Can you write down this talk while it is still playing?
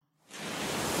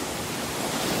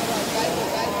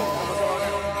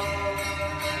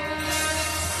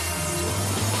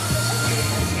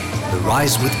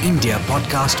Rise with India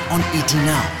podcast on ET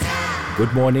Now.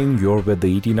 Good morning, you're with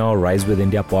the ET Now Rise with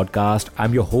India podcast.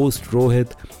 I'm your host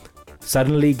Rohit.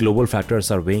 Suddenly, global factors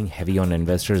are weighing heavy on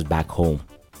investors back home.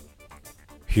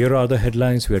 Here are the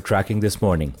headlines we are tracking this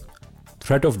morning.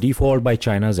 Threat of default by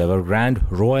China's Evergrande,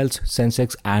 roils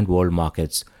Sensex and world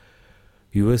markets.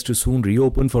 US to soon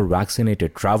reopen for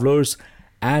vaccinated travelers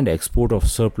and export of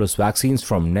surplus vaccines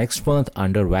from next month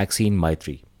under Vaccine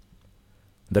Maitri.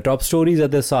 The top stories at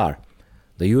this hour.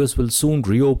 The US will soon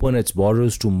reopen its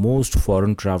borders to most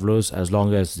foreign travelers as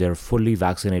long as they're fully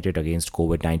vaccinated against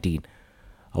COVID-19.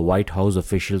 A White House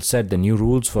official said the new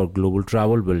rules for global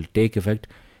travel will take effect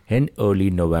in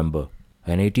early November.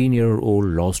 An 18-year-old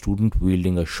law student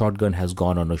wielding a shotgun has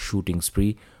gone on a shooting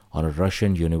spree on a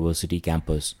Russian university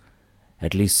campus.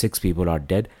 At least 6 people are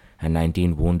dead and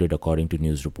 19 wounded, according to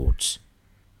news reports.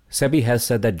 SEBI has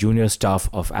said that junior staff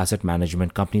of asset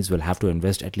management companies will have to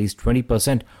invest at least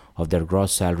 20% of their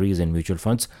gross salaries in mutual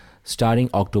funds starting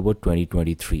October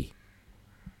 2023.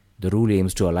 The rule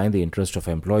aims to align the interest of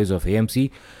employees of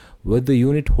AMC with the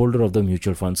unit holder of the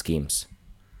mutual fund schemes.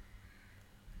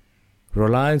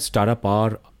 Reliance, Tata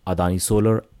Power, Adani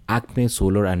Solar, Acme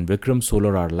Solar and Vikram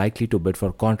Solar are likely to bid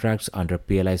for contracts under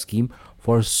PLI scheme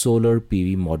for solar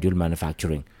PV module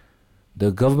manufacturing. The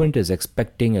government is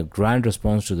expecting a grand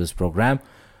response to this program,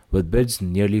 with bids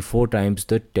nearly 4 times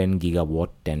the 10 gigawatt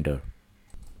tender.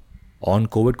 On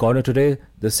COVID Corner today,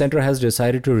 the centre has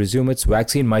decided to resume its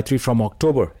Vaccine Maitri from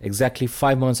October, exactly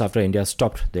 5 months after India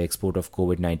stopped the export of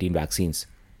COVID-19 vaccines.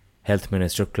 Health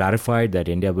Minister clarified that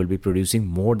India will be producing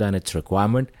more than its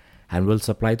requirement and will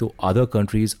supply to other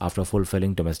countries after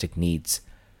fulfilling domestic needs.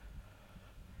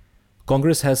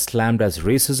 Congress has slammed as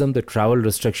racism the travel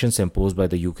restrictions imposed by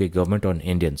the UK government on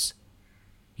Indians.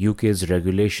 UK's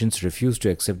regulations refuse to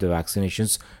accept the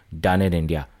vaccinations done in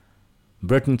India.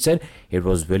 Britain said it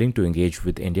was willing to engage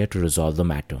with India to resolve the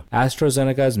matter.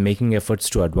 AstraZeneca is making efforts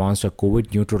to advance a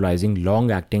COVID-neutralizing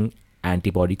long-acting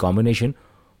antibody combination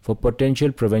for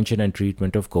potential prevention and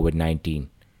treatment of COVID-19.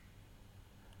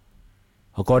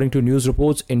 According to news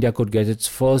reports, India could get its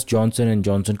first Johnson &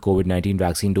 Johnson COVID-19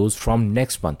 vaccine dose from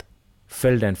next month,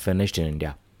 filled and finished in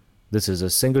India. This is a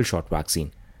single-shot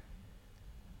vaccine.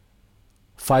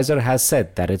 Pfizer has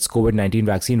said that its COVID-19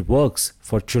 vaccine works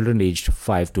for children aged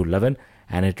 5 to 11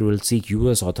 and it will seek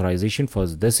US authorization for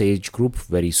this age group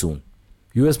very soon.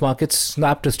 US markets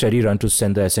snapped a steady run to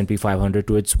send the S&P 500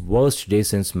 to its worst day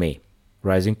since May.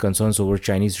 Rising concerns over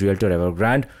Chinese realtor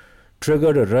Evergrande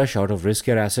triggered a rush out of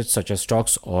riskier assets such as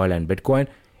stocks, oil and Bitcoin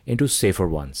into safer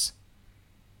ones.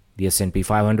 The S&P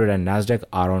 500 and Nasdaq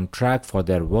are on track for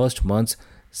their worst months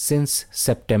since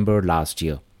September last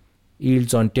year.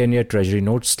 Yields on 10-year Treasury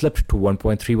notes slipped to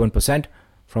 1.31%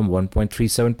 from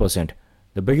 1.37%,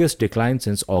 the biggest decline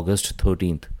since August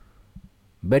 13th.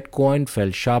 Bitcoin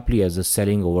fell sharply as the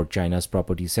selling over China's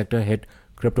property sector hit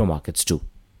crypto markets too.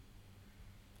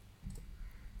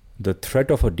 The threat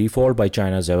of a default by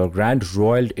China's Evergrande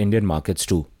roiled Indian markets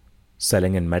too.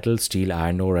 Selling in metal, steel,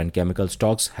 iron ore and chemical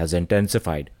stocks has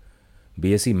intensified.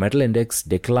 BSE Metal Index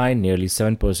declined nearly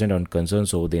 7% on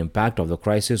concerns over the impact of the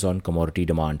crisis on commodity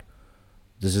demand.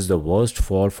 This is the worst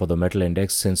fall for the metal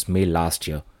index since May last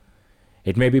year.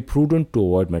 It may be prudent to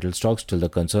avoid metal stocks till the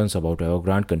concerns about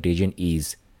Evergrande contagion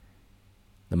ease.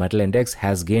 The metal index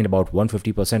has gained about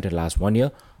 150% in last 1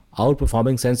 year,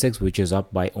 outperforming Sensex, which is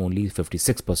up by only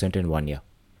 56% in 1 year.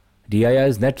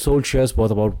 DII's net sold shares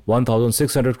worth about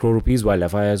 1,600 crore rupees, while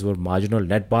FIIs were marginal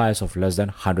net buyers of less than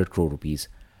 100 crore rupees.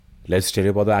 Let's tell you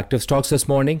about the active stocks this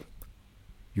morning.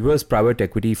 US private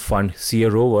equity fund CA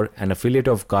Rover, an affiliate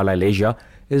of Carlyle Asia,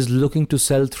 is looking to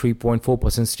sell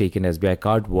 3.4% stake in SBI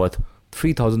Card worth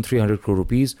 3,300 crore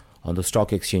rupees on the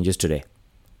stock exchanges today.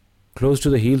 Close to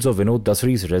the heels of Vinod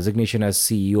Dasari's resignation as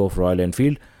CEO of Royal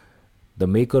Enfield, the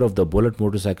maker of the Bullet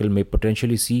motorcycle may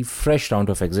potentially see fresh round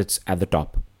of exits at the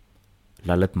top.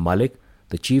 Lalit Malik,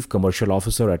 the chief commercial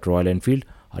officer at Royal Enfield,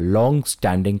 a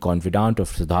long-standing confidant of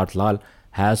Siddharth Lal,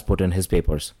 has put in his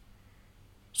papers.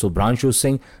 So Branshu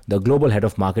Singh, the global head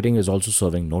of marketing, is also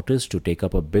serving notice to take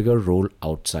up a bigger role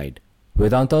outside.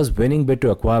 Vedanta's winning bid to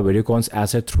acquire Videocon's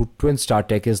asset through Twin Star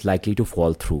Tech is likely to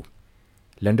fall through.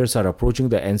 Lenders are approaching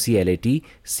the NCLAT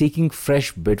seeking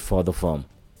fresh bid for the firm.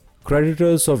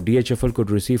 Creditors of DHFL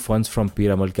could receive funds from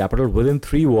Piramal Capital within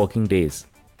 3 working days.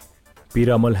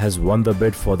 Piramal has won the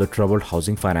bid for the troubled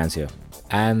housing financier.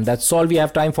 And that's all we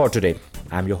have time for today.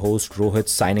 I'm your host Rohit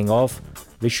signing off.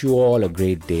 Wish you all a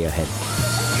great day ahead.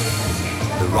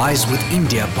 The Rise with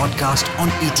India podcast on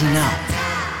ET Now.